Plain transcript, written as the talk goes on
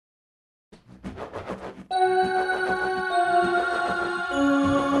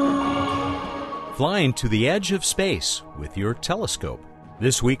flying to the edge of space with your telescope.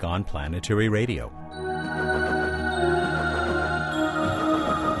 This week on Planetary Radio.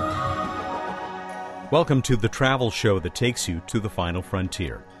 Welcome to the travel show that takes you to the final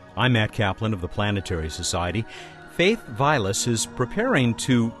frontier. I'm Matt Kaplan of the Planetary Society. Faith Vilas is preparing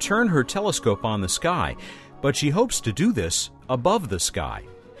to turn her telescope on the sky, but she hopes to do this above the sky.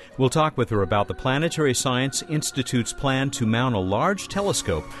 We'll talk with her about the Planetary Science Institute's plan to mount a large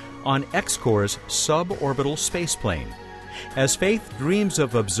telescope on X-Corps' suborbital spaceplane. As Faith dreams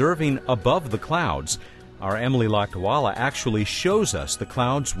of observing above the clouds, our Emily Lakdawalla actually shows us the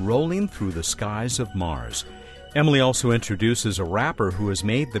clouds rolling through the skies of Mars. Emily also introduces a rapper who has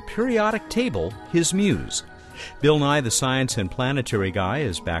made the periodic table his muse. Bill Nye, the science and planetary guy,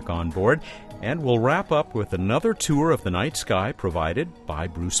 is back on board, and we'll wrap up with another tour of the night sky provided by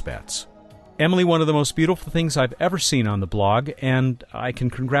Bruce Betts. Emily, one of the most beautiful things I've ever seen on the blog, and I can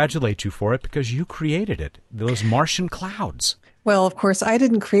congratulate you for it because you created it, those Martian clouds. Well, of course, I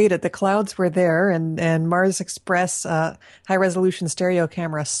didn't create it. The clouds were there, and Mars Express high-resolution stereo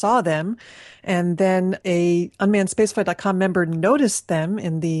camera saw them, and then a unmannedspaceflight.com member noticed them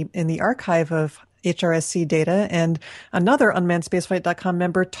in the archive of HRSC data, and another unmannedspaceflight.com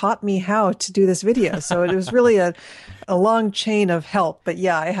member taught me how to do this video. So it was really a long chain of help. But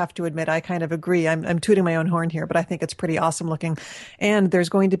yeah, I have to admit, I kind of agree. I'm tooting my own horn here, but I think it's pretty awesome looking. And there's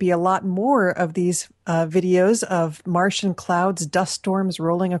going to be a lot more of these videos of Martian clouds, dust storms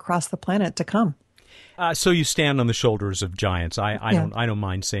rolling across the planet to come. So you stand on the shoulders of giants. I don't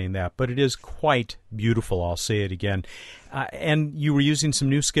mind saying that, but it is quite beautiful. I'll say it again. And you were using some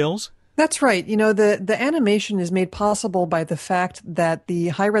new skills? That's right. You know, the animation is made possible by the fact that the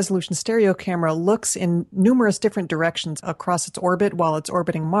high-resolution stereo camera looks in numerous different directions across its orbit while it's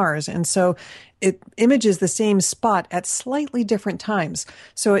orbiting Mars. And so it images the same spot at slightly different times.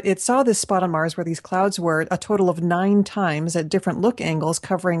 So it saw this spot on Mars where these clouds were a total of 9 times at different look angles,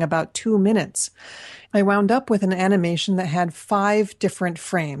 covering about 2 minutes. I wound up with an animation that had 5 different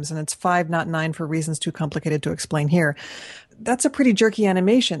frames, and it's 5, not 9, for reasons too complicated to explain here. That's a pretty jerky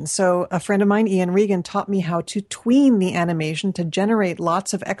animation. So a friend of mine, Ian Regan, taught me how to tween the animation to generate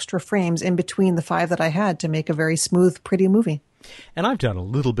lots of extra frames in between the 5 that I had to make a very smooth, pretty movie. And I've done a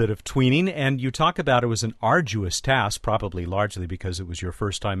little bit of tweening, and you talk about it was an arduous task, probably largely because it was your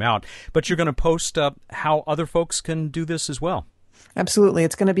first time out. But you're going to post how other folks can do this as well. Absolutely.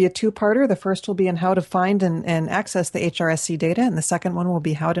 It's going to be a 2-parter. The first will be on how to find and access the HRSC data, and the second one will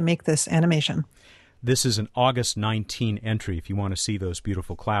be how to make this animation. This is an August 19 entry if you want to see those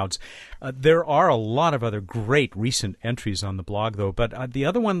beautiful clouds. There are a lot of other great recent entries on the blog, though, but the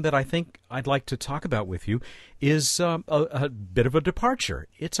other one that I think I'd like to talk about with you is a bit of a departure.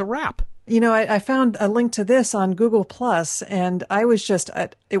 It's a rap. You know, I found a link to this on Google Plus, and I was just,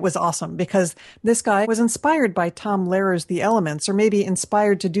 it was awesome because this guy was inspired by Tom Lehrer's The Elements, or maybe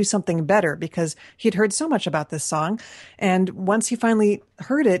inspired to do something better because he'd heard so much about this song. And once he finally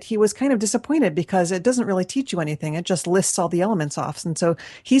heard it, he was kind of disappointed because it doesn't really teach you anything. It just lists all the elements off. And so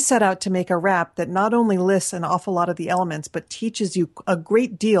he set out to make a rap that not only lists an awful lot of the elements, but teaches you a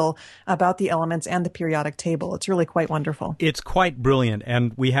great deal about the elements and the periodic table. It's really quite wonderful. It's quite brilliant,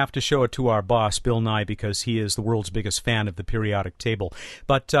 and we have to show it to our boss, Bill Nye, because he is the world's biggest fan of the periodic table.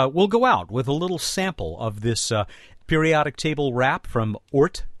 But we'll go out with a little sample of this periodic table rap from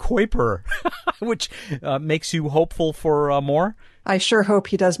Ort Kuiper, which makes you hopeful for more. I sure hope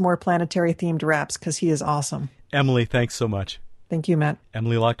he does more planetary-themed raps because he is awesome. Emily, thanks so much. Thank you, Matt.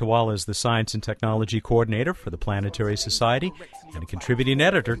 Emily Lakdawalla is the Science and Technology Coordinator for the Planetary Society and a contributing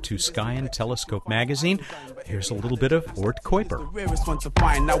editor to Sky and Telescope magazine. Here's a little bit of Ort Kuiper. The rarest one to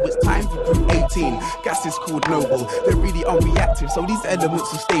find. Now it's time for group 18. Gas is called noble. They're really unreactive, so these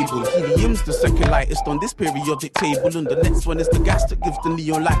elements are stable. Helium's the second lightest on this periodic table, and the next one is the gas that gives the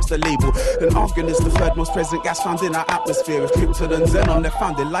neon lights the label. And argon is the third most present gas found in our atmosphere. If krypton and xenon, they're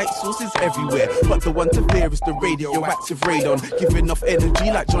found in light sources everywhere. But the one to fear is the radioactive radon, giving off energy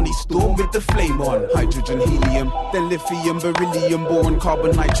like Johnny Storm with the flame on. Hydrogen, helium, then lithium, beryllium, boron,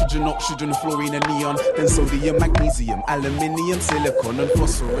 carbon, nitrogen, oxygen, fluorine and neon, then sodium, magnesium, aluminium, silicon and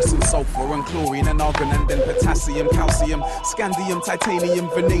phosphorus and sulfur and chlorine and argon, and then potassium, calcium, scandium, titanium,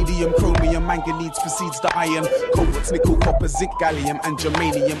 vanadium, chromium, manganese precedes the iron, cobalt, nickel, copper, zinc, gallium and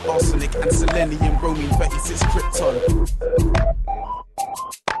germanium, arsenic and selenium, bromine, 36 krypton.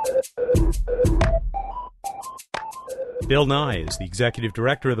 Bill Nye is the Executive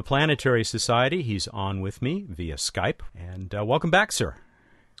Director of the Planetary Society. He's on with me via Skype. And welcome back, sir.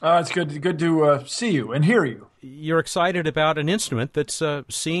 It's good to see you and hear you. You're excited about an instrument that's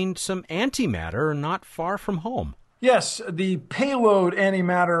seeing some antimatter not far from home. Yes, the Payload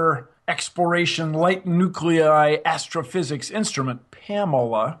Antimatter Exploration Light Nuclei Astrophysics Instrument,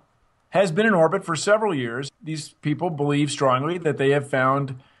 PAMELA, has been in orbit for several years. These people believe strongly that they have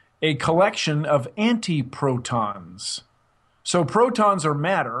found a collection of antiprotons. So protons are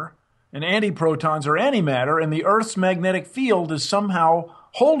matter, and antiprotons are antimatter, and the Earth's magnetic field is somehow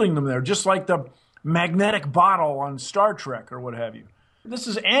holding them there, just like the magnetic bottle on Star Trek or what have you. This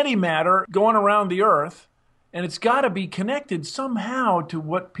is antimatter going around the Earth, and it's got to be connected somehow to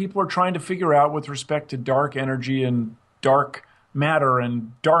what people are trying to figure out with respect to dark energy and dark matter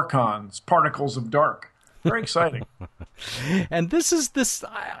and darkons, particles of dark. Very exciting. And this is this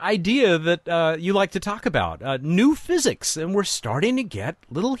idea that you like to talk about, new physics, and we're starting to get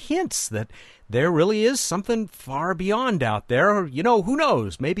little hints that there really is something far beyond out there. You know, who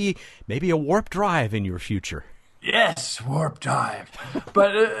knows? Maybe a warp drive in your future. Yes, warp drive.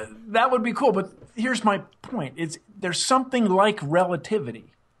 But that would be cool. But here's my point. There's something like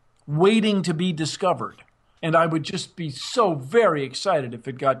relativity waiting to be discovered. And I would just be so very excited if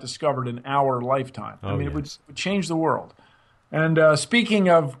it got discovered in our lifetime. Oh, It yes. would change the world. And speaking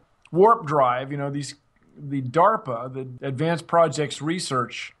of warp drive, the DARPA, the Advanced Projects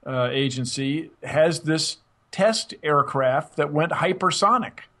Research Agency, has this test aircraft that went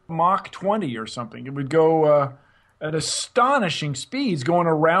hypersonic, Mach 20 or something. It would go at astonishing speeds, going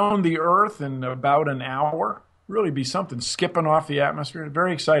around the Earth in about an hour. Really be something, skipping off the atmosphere.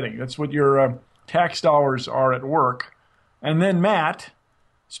 Very exciting. That's what your tax dollars are at work. And then, Matt,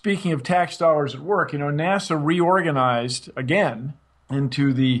 speaking of tax dollars at work, NASA reorganized again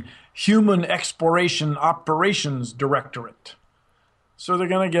into the Human Exploration Operations Directorate. So they're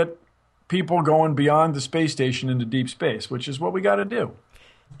going to get people going beyond the space station into deep space, which is what we got to do.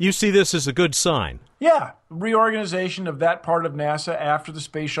 You see this as a good sign. Yeah, reorganization of that part of NASA after the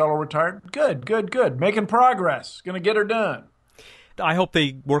space shuttle retired. Good. Making progress. Going to get her done. I hope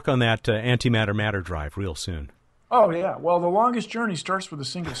they work on that antimatter matter drive real soon. Oh, yeah. Well, the longest journey starts with a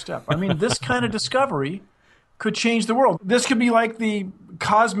single step. This kind of discovery could change the world. This could be like the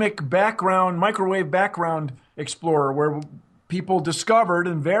cosmic background, microwave background explorer, where people discovered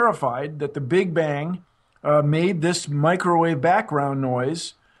and verified that the Big Bang made this microwave background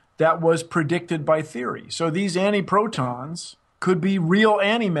noise that was predicted by theory. So these antiprotons could be real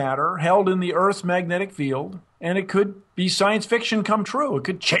antimatter held in the Earth's magnetic field, and it could be science fiction come true. It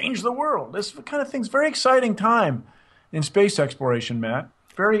could change the world. This kind of thing's very exciting time in space exploration, Matt.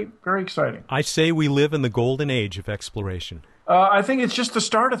 Very, very exciting. I say we live in the golden age of exploration. I think it's just the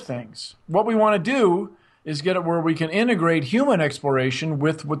start of things. What we want to do is get it where we can integrate human exploration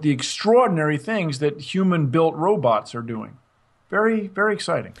with the extraordinary things that human-built robots are doing. Very, very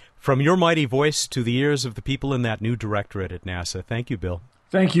exciting. From your mighty voice to the ears of the people in that new directorate at NASA, thank you, Bill.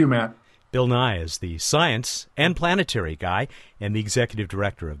 Thank you, Matt. Bill Nye is the science and planetary guy and the executive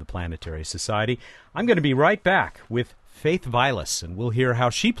director of the Planetary Society. I'm going to be right back with Faith Vilas, and we'll hear how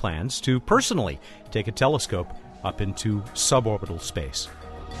she plans to personally take a telescope up into suborbital space.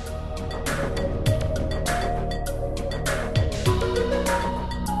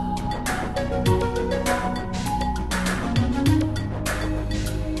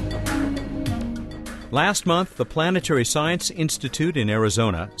 Last month, the Planetary Science Institute in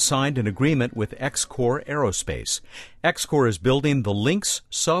Arizona signed an agreement with X-Corps Aerospace. X-Corps is building the Lynx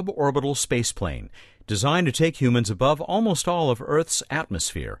suborbital spaceplane, designed to take humans above almost all of Earth's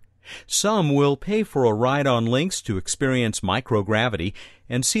atmosphere. Some will pay for a ride on Lynx to experience microgravity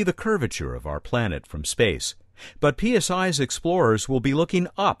and see the curvature of our planet from space. But PSI's explorers will be looking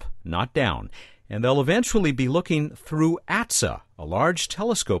up, not down, and they'll eventually be looking through ATSA, a large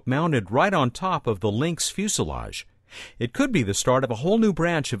telescope mounted right on top of the Lynx fuselage. It could be the start of a whole new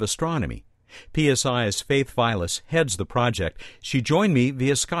branch of astronomy. PSI's Faith Vilas heads the project. She joined me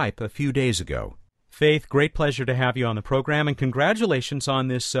via Skype a few days ago. Faith, great pleasure to have you on the program, and congratulations on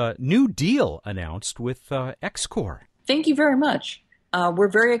this new deal announced with X-Corps. Thank you very much. We're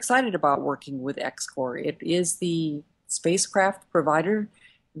very excited about working with X-Corps. It is the spacecraft provider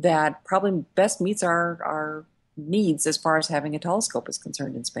that probably best meets our needs as far as having a telescope is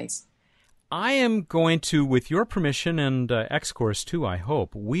concerned in space. I am going to, with your permission and X-Corps too, I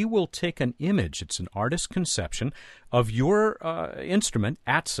hope, we will take an image, it's an artist's conception, of your instrument,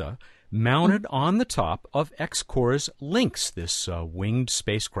 ATSA, mounted on the top of X-Corps' Lynx, this winged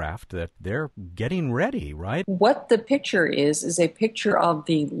spacecraft that they're getting ready, right? What the picture is a picture of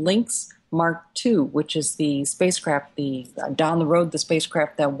the Lynx Mark II, which is the spacecraft, down the road, the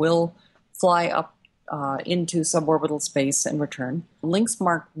spacecraft that will fly up into suborbital space and return. Lynx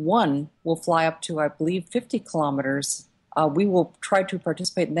Mark I will fly up to, I believe, 50 kilometers We will try to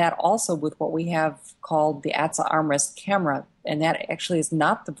participate in that also with what we have called the ATSA armrest camera, and that actually is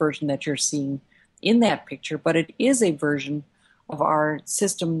not the version that you're seeing in that picture, but it is a version of our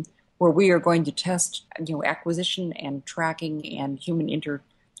system where we are going to test, acquisition and tracking and human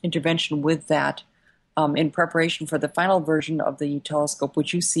intervention with that in preparation for the final version of the telescope,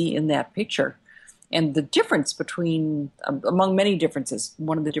 which you see in that picture. And the difference between, among many differences,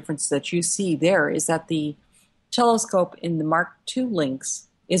 one of the differences that you see there is that the telescope in the Mark II Lynx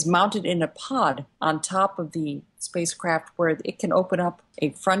is mounted in a pod on top of the spacecraft where it can open up a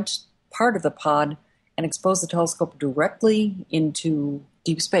front part of the pod and expose the telescope directly into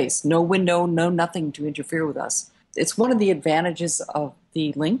deep space. No window, no nothing to interfere with us. It's one of the advantages of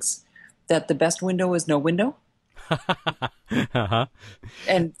the Lynx that the best window is no window. Uh-huh.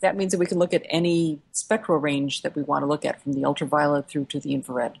 And that means that we can look at any spectral range that we want to look at, from the ultraviolet through to the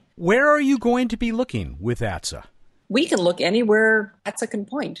infrared. Where are you going to be looking with ATSA? We can look anywhere ATSA can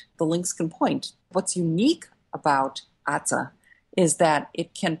point, the Lynx can point. What's unique about ATSA is that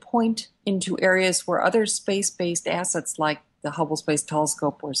it can point into areas where other space-based assets like the Hubble Space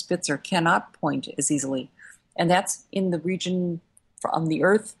Telescope or Spitzer cannot point as easily. And that's in the region from the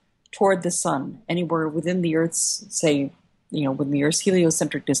Earth toward the sun, anywhere within the Earth's, within the Earth's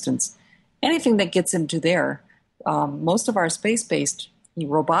heliocentric distance. Anything that gets into there, most of our space-based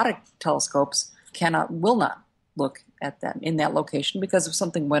robotic telescopes will not look at that in that location, because if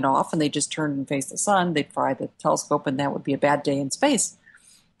something went off and they just turned and faced the sun, they'd fry the telescope and that would be a bad day in space.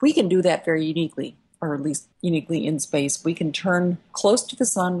 We can do that very uniquely, or at least uniquely in space. We can turn close to the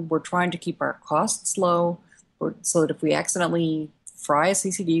sun. We're trying to keep our costs low so that if we accidentally fry a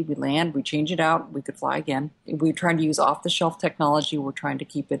CCD, we land, we change it out, we could fly again. We're trying to use off-the-shelf technology. We're trying to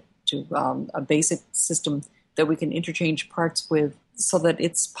keep it to a basic system that we can interchange parts with, so that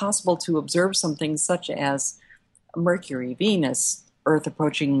it's possible to observe something such as Mercury, Venus, Earth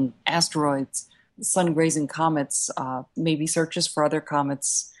approaching asteroids, sun-grazing comets, maybe searches for other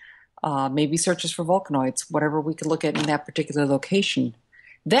comets, maybe searches for volcanoids, whatever we could look at in that particular location.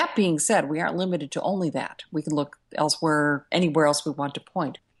 That being said, we aren't limited to only that. We can look elsewhere, anywhere else we want to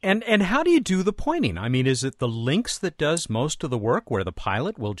point. And how do you do the pointing? I mean, is it the Lynx that does most of the work, where the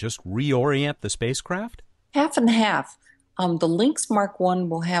pilot will just reorient the spacecraft? Half and half. The Lynx Mark I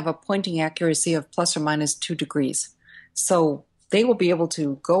will have a pointing accuracy of plus or minus 2 degrees. So they will be able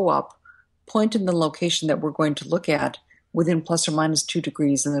to go up, point in the location that we're going to look at within plus or minus 2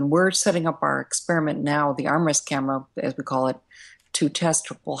 degrees. And then we're setting up our experiment now, the armrest camera, as we call it, to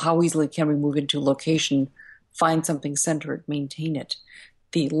test, well, how easily can we move into a location, find something, center it, maintain it.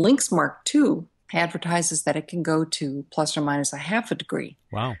 The Lynx Mark II advertises that it can go to plus or minus a half a degree.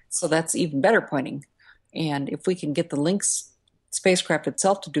 Wow. So that's even better pointing. And if we can get the Lynx spacecraft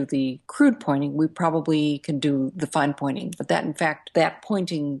itself to do the crude pointing, we probably can do the fine pointing. But that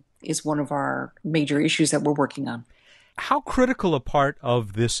pointing is one of our major issues that we're working on. How critical a part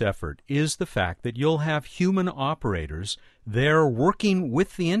of this effort is the fact that you'll have human operators there working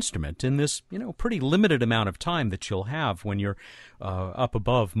with the instrument in this, pretty limited amount of time that you'll have when you're up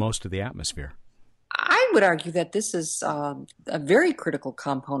above most of the atmosphere? I would argue that this is a very critical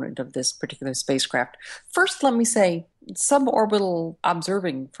component of this particular spacecraft. First, let me say, suborbital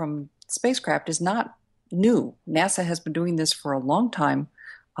observing from spacecraft is not new. NASA has been doing this for a long time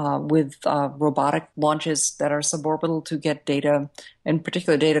with robotic launches that are suborbital to get data, in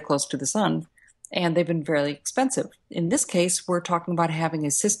particular data close to the sun, and they've been very expensive. In this case, we're talking about having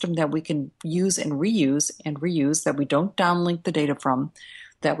a system that we can use and reuse, that we don't downlink the data from,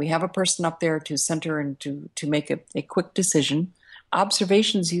 that we have a person up there to center and to make a quick decision.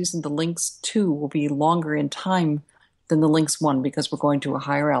 Observations using the Lynx 2 will be longer in time than the Lynx 1 because we're going to a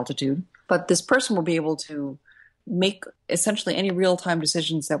higher altitude. But this person will be able to make essentially any real-time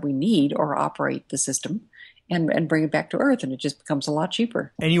decisions that we need or operate the system and bring it back to Earth, and it just becomes a lot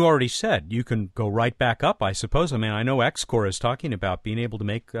cheaper. And you already said you can go right back up, I suppose. I mean, I know X-Corps is talking about being able to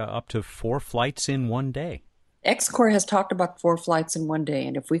make up to 4 flights in one day. X-Corps has talked about 4 flights in one day,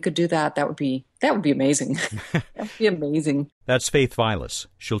 and if we could do that, that would be amazing. That would be amazing. That's Faith Vilas.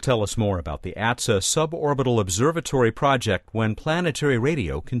 She'll tell us more about the ATSA Suborbital Observatory Project when Planetary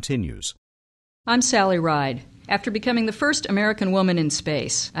Radio continues. I'm Sally Ride. After becoming the first American woman in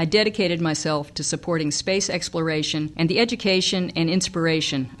space, I dedicated myself to supporting space exploration and the education and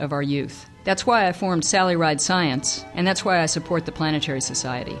inspiration of our youth. That's why I formed Sally Ride Science, and that's why I support the Planetary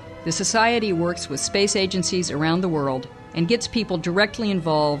Society. The Society works with space agencies around the world and gets people directly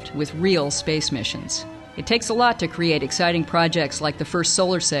involved with real space missions. It takes a lot to create exciting projects like the first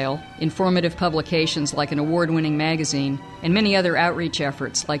solar sail, informative publications like an award-winning magazine, and many other outreach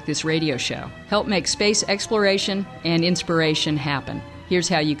efforts like this radio show. Help make space exploration and inspiration happen. Here's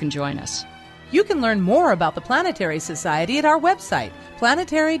how you can join us. You can learn more about the Planetary Society at our website,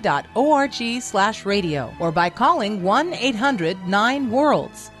 planetary.org/radio, or by calling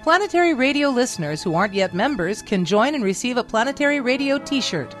 1-800-9-WORLDS. Planetary Radio listeners who aren't yet members can join and receive a Planetary Radio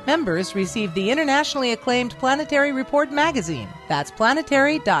t-shirt. Members receive the internationally acclaimed Planetary Report magazine. That's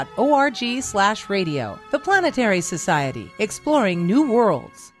planetary.org/radio. The Planetary Society, exploring new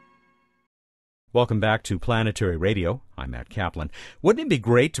worlds. Welcome back to Planetary Radio. I'm Matt Kaplan. Wouldn't it be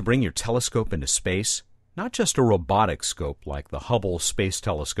great to bring your telescope into space? Not just a robotic scope like the Hubble Space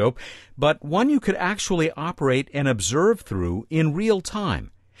Telescope, but one you could actually operate and observe through in real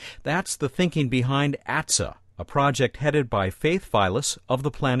time. That's the thinking behind ATSA, a project headed by Faith Vilas of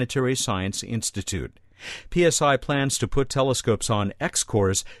the Planetary Science Institute. PSI plans to put telescopes on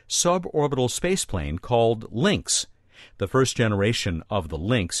X-Corps' suborbital spaceplane called LYNX. The first generation of the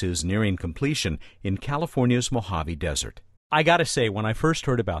LYNX is nearing completion in California's Mojave Desert. I got to say, when I first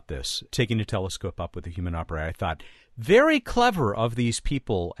heard about this, taking a telescope up with a human operator, I thought, very clever of these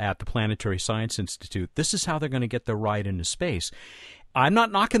people at the Planetary Science Institute. This is how they're going to get their ride into space. I'm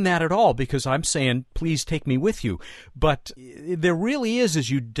not knocking that at all because I'm saying, please take me with you. But there really is, as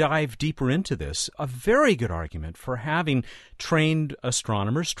you dive deeper into this, a very good argument for having trained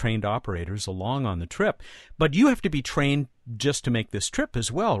astronomers, trained operators along on the trip. But you have to be trained just to make this trip as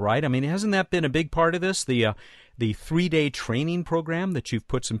well, right? I mean, hasn't that been a big part of this, the 3-day training program that you've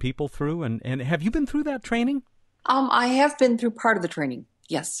put some people through? And have you been through that training? I have been through part of the training,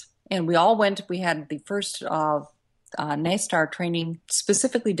 yes. And we all went. We had the first NASTAR training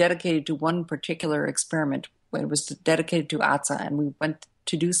specifically dedicated to one particular experiment. It was dedicated to ATSA, and we went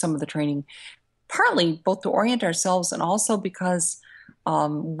to do some of the training, partly both to orient ourselves and also because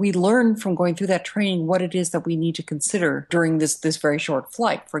we learned from going through that training what it is that we need to consider during this very short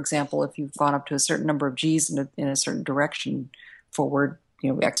flight. For example, if you've gone up to a certain number of Gs in a certain direction forward,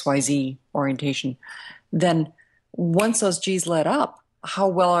 XYZ orientation, then once those Gs let up, how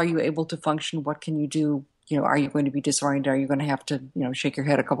well are you able to function? What can you do? Are you going to be disoriented? Are you going to have to, shake your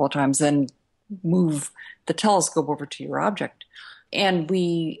head a couple of times, then move the telescope over to your object? And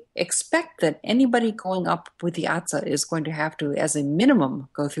we expect that anybody going up with the ATSA is going to have to, as a minimum,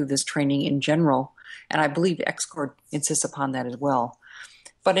 go through this training in general. And I believe X-Corps insists upon that as well.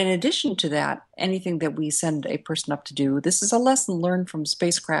 But in addition to that, anything that we send a person up to do, this is a lesson learned from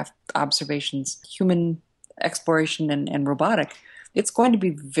spacecraft observations, human exploration and robotic. It's going to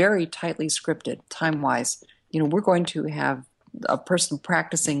be very tightly scripted, time-wise. We're going to have a person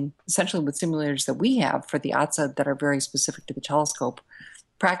practicing essentially with simulators that we have for the ATSA that are very specific to the telescope,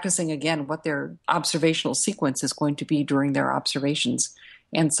 practicing again what their observational sequence is going to be during their observations.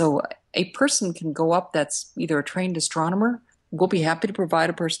 And so a person can go up that's either a trained astronomer, we'll be happy to provide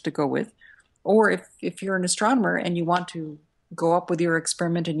a person to go with, or if you're an astronomer and you want to go up with your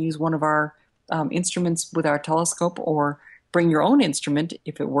experiment and use one of our instruments with our telescope, or bring your own instrument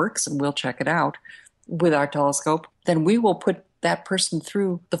if it works, and we'll check it out with our telescope, then we will put that person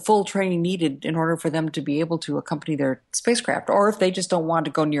through the full training needed in order for them to be able to accompany their spacecraft. Or if they just don't want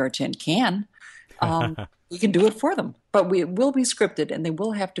to go near a tin can, we can do it for them. But it will be scripted, and they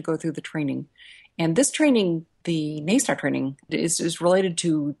will have to go through the training. And this training, the NASTAR training, is related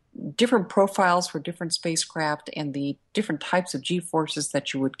to different profiles for different spacecraft and the different types of G-forces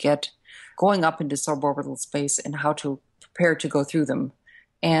that you would get going up into suborbital space and how to prepare to go through them,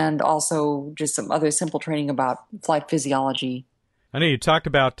 and also just some other simple training about flight physiology. I know you talked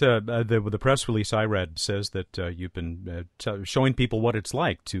about the press release I read says that you've been showing people what it's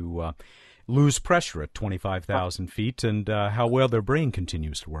like to lose pressure at 25,000 feet and how well their brain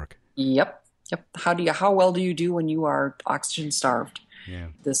continues to work. Yep. How well do you do when you are oxygen starved? Yeah.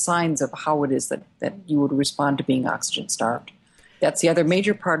 The signs of how it is that you would respond to being oxygen starved. That's the other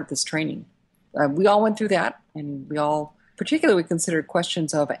major part of this training. We all went through that, and we all particularly considered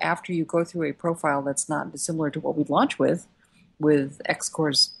questions of, after you go through a profile that's not dissimilar to what we'd launch with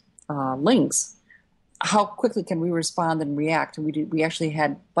X-Corps' LYNX, how quickly can we respond and react? And we actually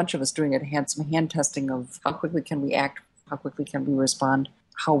had a bunch of us doing it, had some hand testing of how quickly can we act, how quickly can we respond,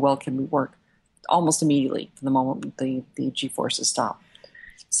 how well can we work, almost immediately from the moment the G-forces stop.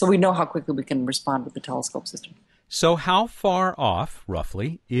 So we know how quickly we can respond with the telescope system. So how far off,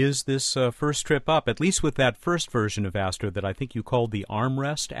 roughly, is this first trip up, at least with that first version of Astra that I think you called the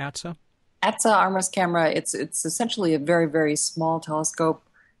Armrest ATSA? ATSA Armrest camera, it's essentially a very, very small telescope,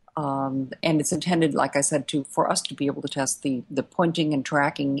 and it's intended, like I said, for us to be able to test the pointing and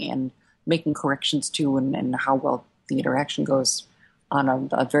tracking and making corrections to and how well the interaction goes on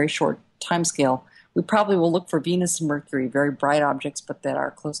a very short time scale. We probably will look for Venus and Mercury, very bright objects, but that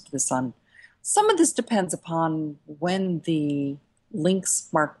are close to the sun. Some of this depends upon when the Lynx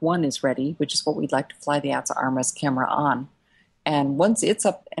Mark I is ready, which is what we'd like to fly the ATSA Armas camera on. And once it's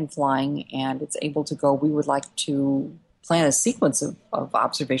up and flying and it's able to go, we would like to plan a sequence of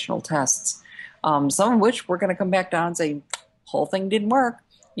observational tests, some of which we're going to come back down and say, whole thing didn't work.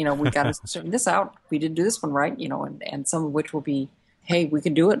 We got to straighten this out. We didn't do this one right, and some of which will be, hey, we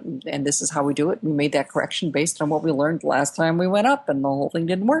can do it, and this is how we do it. We made that correction based on what we learned last time we went up, and the whole thing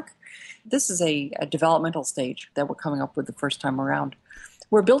didn't work. This is a developmental stage that we're coming up with the first time around.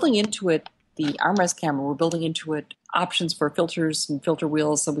 We're building into it the ARMRES camera. We're building into it options for filters and filter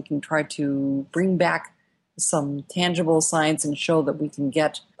wheels so we can try to bring back some tangible science and show that we can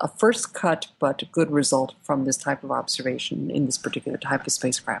get a first cut but good result from this type of observation in this particular type of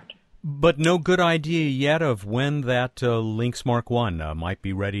spacecraft. But no good idea yet of when that Lynx Mark I might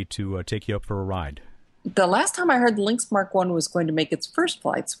be ready to take you up for a ride. The last time I heard the Lynx Mark I was going to make its first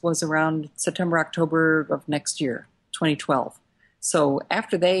flights was around September, October of next year, 2012. So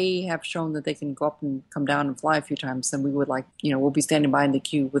after they have shown that they can go up and come down and fly a few times, then we would we'll be standing by in the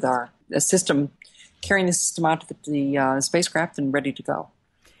queue with a system, carrying the system out to the spacecraft and ready to go.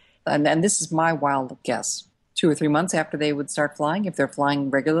 And this is my wild guess. 2 or 3 months after they would start flying, if they're flying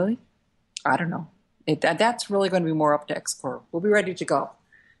regularly, I don't know. That's really going to be more up to X-Corps. We'll be ready to go,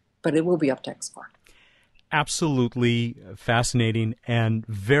 but it will be up to X-Corps. Absolutely fascinating and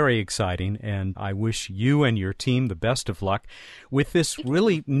very exciting, and I wish you and your team the best of luck with this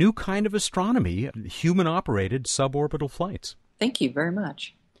really new kind of astronomy, human-operated suborbital flights. Thank you very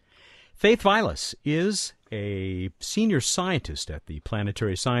much. Faith Vilas is a senior scientist at the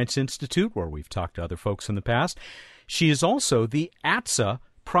Planetary Science Institute, where we've talked to other folks in the past. She is also the ATSA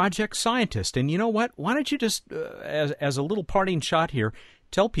project scientist. And you know what? Why don't you just, as a little parting shot here,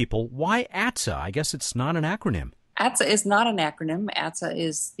 tell people why ATSA? I guess it's not an acronym. ATSA is not an acronym. ATSA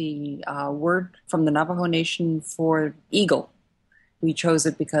is the word from the Navajo Nation for eagle. We chose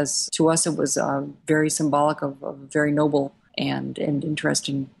it because to us it was very symbolic of a very noble and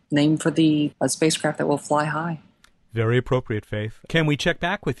interesting name for the spacecraft that will fly high. Very appropriate, Faith. Can we check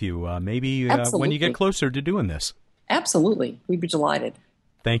back with you maybe when you get closer to doing this? Absolutely. We'd be delighted.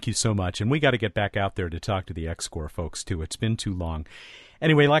 Thank you so much. And we got to get back out there to talk to the X-Corps folks, too. It's been too long.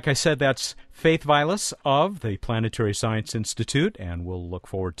 Anyway, like I said, that's Faith Vilas of the Planetary Science Institute, and we'll look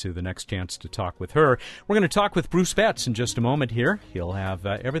forward to the next chance to talk with her. We're going to talk with Bruce Betts in just a moment here. He'll have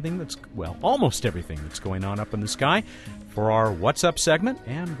almost everything that's going on up in the sky for our What's Up segment,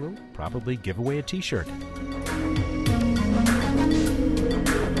 and we'll probably give away a T-shirt.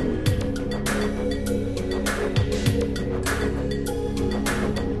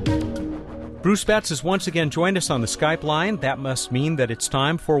 Bruce Betts has once again joined us on the Skype line. That must mean that it's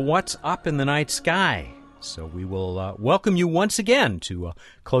time for What's Up in the Night Sky. So we will welcome you once again to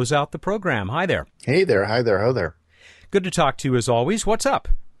close out the program. Hi there. Hey there. Hi there. Ho there. Good to talk to you as always. What's up?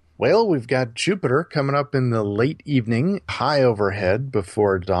 Well, we've got Jupiter coming up in the late evening, high overhead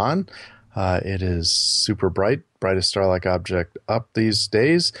before dawn. It is super bright, brightest star-like object up these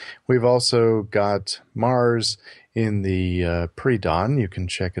days. We've also got Mars in the pre-dawn. You can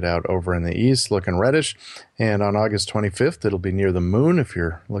check it out over in the east, looking reddish. And on August 25th, it'll be near the moon. If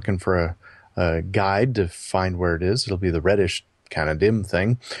you're looking for a guide to find where it is, it'll be the reddish kind of dim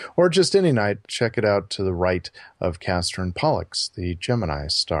thing. Or just any night, check it out to the right of Castor and Pollux, the Gemini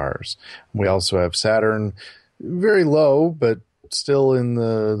stars. We also have Saturn, very low, but still in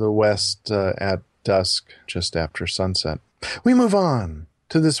the west at dusk, just after sunset. We move on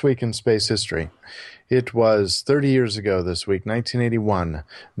to This Week in Space History. It was 30 years ago this week, 1981,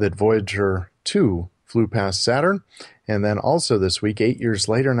 that Voyager 2 flew past Saturn. And then also this week, 8 years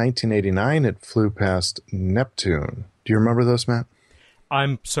later, 1989, it flew past Neptune. Do you remember those, Matt?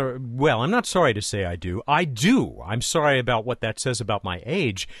 I'm sorry. Well, I'm not sorry to say I do. I do. I'm sorry about what that says about my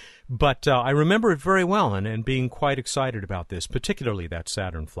age, but I remember it very well and being quite excited about this, particularly that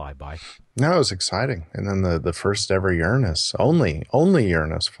Saturn flyby. No, it was exciting. And then the first ever Uranus, only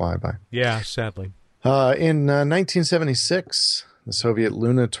Uranus flyby. Yeah, sadly. In 1976, the Soviet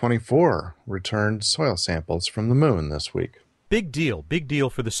Luna 24 returned soil samples from the moon this week. Big deal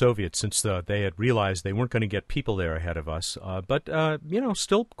for the Soviets since they had realized they weren't going to get people there ahead of us. But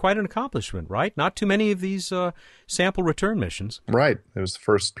still quite an accomplishment, right? Not too many of these sample return missions. Right. It was the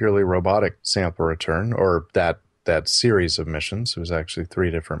first purely robotic sample return, or that series of missions. It was actually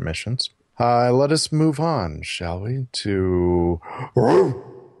 3 different missions. Let us move on, shall we, to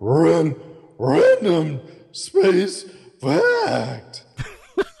Random Space Fact.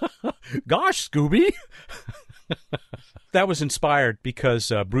 Gosh, Scooby! That was inspired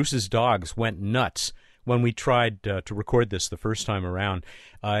because Bruce's dogs went nuts when we tried to record this the first time around.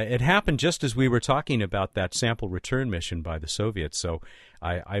 It happened just as we were talking about that sample return mission by the Soviets. So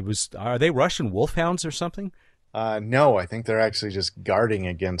are they Russian wolfhounds or something? No, I think they're actually just guarding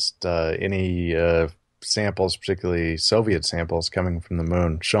against any samples, particularly Soviet samples coming from the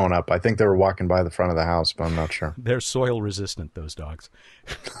moon, showing up. I think they were walking by the front of the house, but I'm not sure. They're soil resistant, those dogs.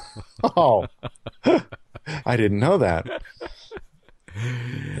 Oh, I didn't know that.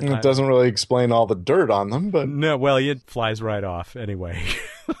 It doesn't really explain all the dirt on them, but... No, well, it flies right off anyway.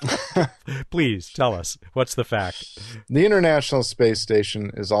 Please, tell us. What's the fact? The International Space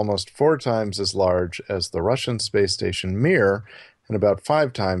Station is almost 4 times as large as the Russian space station Mir and about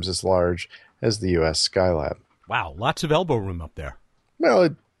 5 times as large as the U.S. Skylab. Wow, lots of elbow room up there. Well,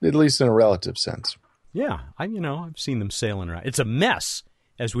 at least in a relative sense. Yeah, I've seen them sailing around. It's a mess,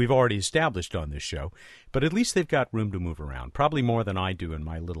 as we've already established on this show, but at least they've got room to move around, probably more than I do in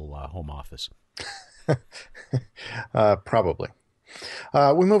my little home office. Probably.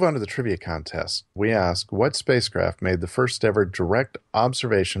 We move on to the trivia contest. We ask, what spacecraft made the first ever direct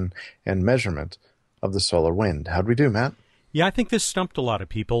observation and measurement of the solar wind? How'd we do, Matt? Yeah, I think this stumped a lot of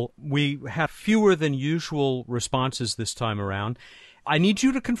people. We had fewer than usual responses this time around. I need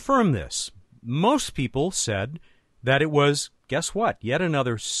you to confirm this. Most people said that it was, guess what, yet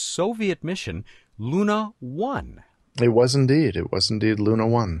another Soviet mission, Luna 1. It was indeed. It was indeed Luna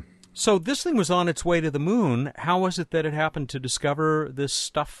 1. So this thing was on its way to the moon. How was it that it happened to discover this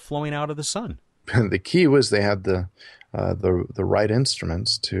stuff flowing out of the sun? The key was they had the right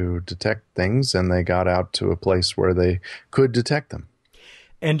instruments to detect things, and they got out to a place where they could detect them.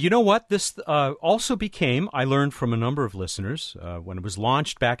 And you know what? This also became, I learned from a number of listeners, when it was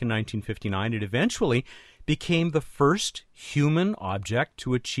launched back in 1959, it eventually became the first human object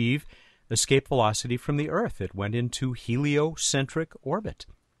to achieve escape velocity from the Earth. It went into heliocentric orbit.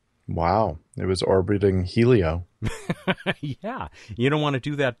 Wow. It was orbiting Helio. Yeah. You don't want to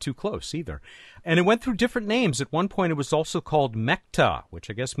do that too close either. And it went through different names. At one point, it was also called Mekta, which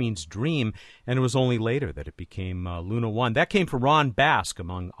I guess means dream, and it was only later that it became Luna 1. That came from Ron Bask,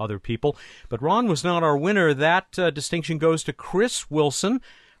 among other people. But Ron was not our winner. That distinction goes to Chris Wilson,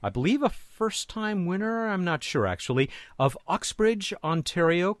 I believe a first-time winner, I'm not sure actually, of Uxbridge,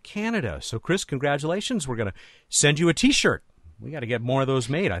 Ontario, Canada. So, Chris, congratulations. We're going to send you a T-shirt. We got to get more of those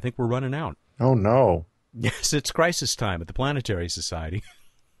made. I think we're running out. Oh, no. Yes, it's crisis time at the Planetary Society.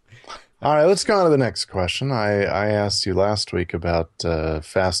 All right, let's go on to the next question. I asked you last week about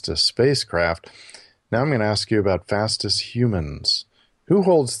fastest spacecraft. Now I'm going to ask you about fastest humans. Who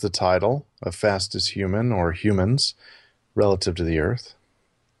holds the title of fastest human or humans relative to the Earth?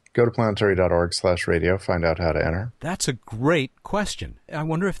 Go to planetary.org/radio, find out how to enter. That's a great question. I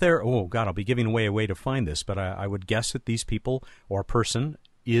wonder if they're, oh, God, I'll be giving away a way to find this, but I would guess that these people or person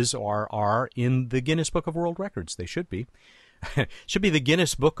is or are in the Guinness Book of World Records. They should be. Should be the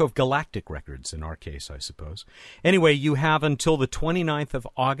Guinness Book of Galactic Records in our case, I suppose. Anyway, you have until the 29th of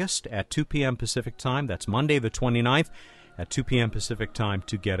August at 2 p.m. Pacific time. That's Monday the 29th at 2 p.m. Pacific time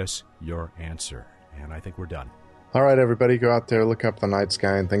to get us your answer. And I think we're done. All right, everybody, go out there, look up the night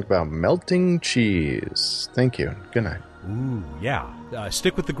sky, and think about melting cheese. Thank you. Good night. Ooh, yeah.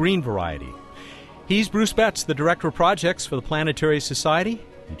 Stick with the green variety. He's Bruce Betts, the Director of Projects for the Planetary Society.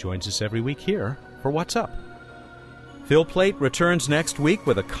 He joins us every week here for What's Up. Phil Plait returns next week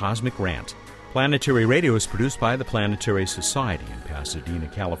with a cosmic rant. Planetary Radio is produced by the Planetary Society in Pasadena,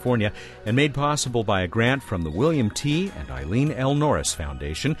 California, and made possible by a grant from the William T. and Eileen L. Norris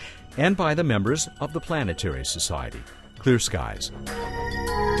Foundation and by the members of the Planetary Society. Clear skies.